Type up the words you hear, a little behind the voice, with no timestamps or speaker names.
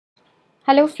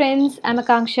Hello friends, I'm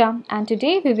Akanksha and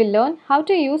today we will learn how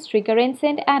to use Trigger and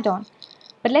Send add-on.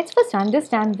 But let's first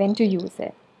understand when to use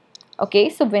it. Okay,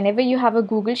 so whenever you have a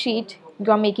Google Sheet,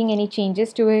 you're making any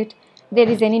changes to it, there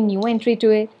is any new entry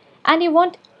to it, and you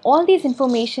want all these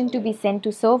information to be sent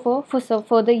to server for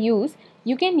further use,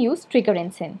 you can use Trigger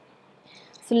and Send.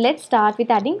 So let's start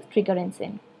with adding Trigger and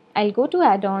Send. I'll go to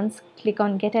add-ons, click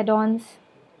on Get Add-ons.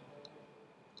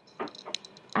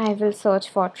 I will search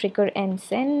for Trigger and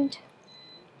Send.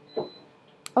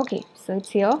 Okay, so it's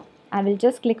here. I will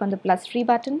just click on the +3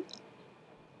 button.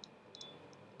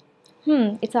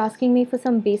 It's asking me for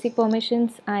some basic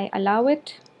permissions. I allow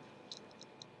it.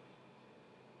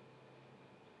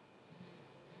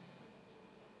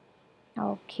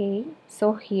 Okay,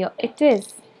 so here it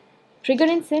is. Trigger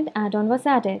and Send add-on was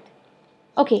added.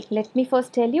 Okay, let me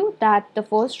first tell you that the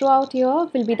first row out here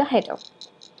will be the header.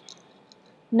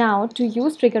 Now to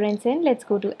use Trigger and Send, let's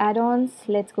go to add-ons.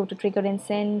 Let's go to Trigger and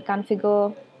Send,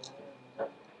 configure.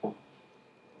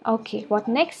 Okay, what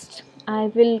next?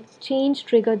 I will change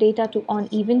trigger data to on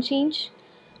even change.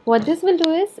 What this will do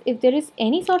is, if there is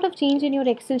any sort of change in your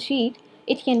Excel sheet,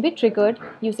 it can be triggered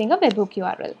using a webhook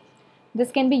URL.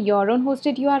 This can be your own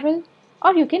hosted URL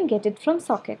or you can get it from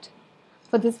Socket.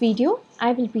 For this video,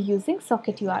 I will be using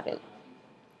Socket URL.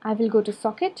 I will go to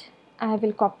Socket. I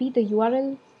will copy the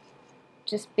URL,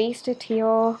 just paste it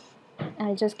here.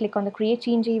 I'll just click on the create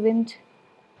change event.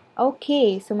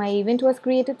 Okay, so my event was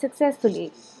created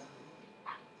successfully.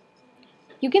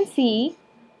 You can see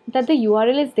that the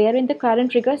URL is there in the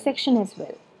current trigger section as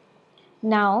well.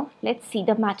 Now let's see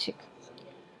the magic.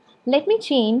 Let me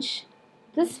change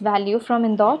this value from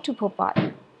Indore to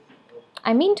Bhopal.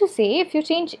 I mean to say, if you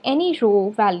change any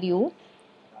row value,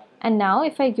 and now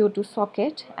if I go to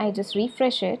Socket, I just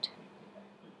refresh it,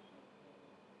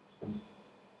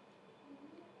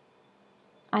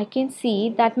 I can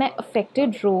see that my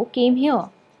affected row came here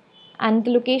and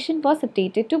the location was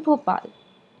updated to Bhopal.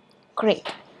 Great.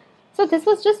 So this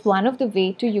was just one of the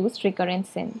ways to use Trigger and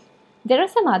Send. There are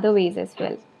some other ways as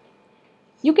well.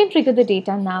 You can trigger the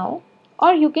data now,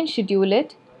 or you can schedule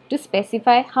it to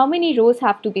specify how many rows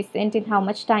have to be sent in how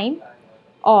much time,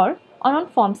 or on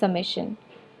form submission.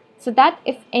 So that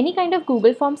if any kind of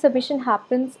Google form submission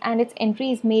happens and its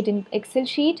entry is made in Excel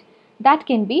sheet, that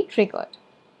can be triggered.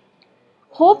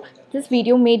 Hope this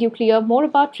video made you clear more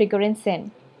about Trigger and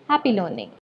Send. Happy learning!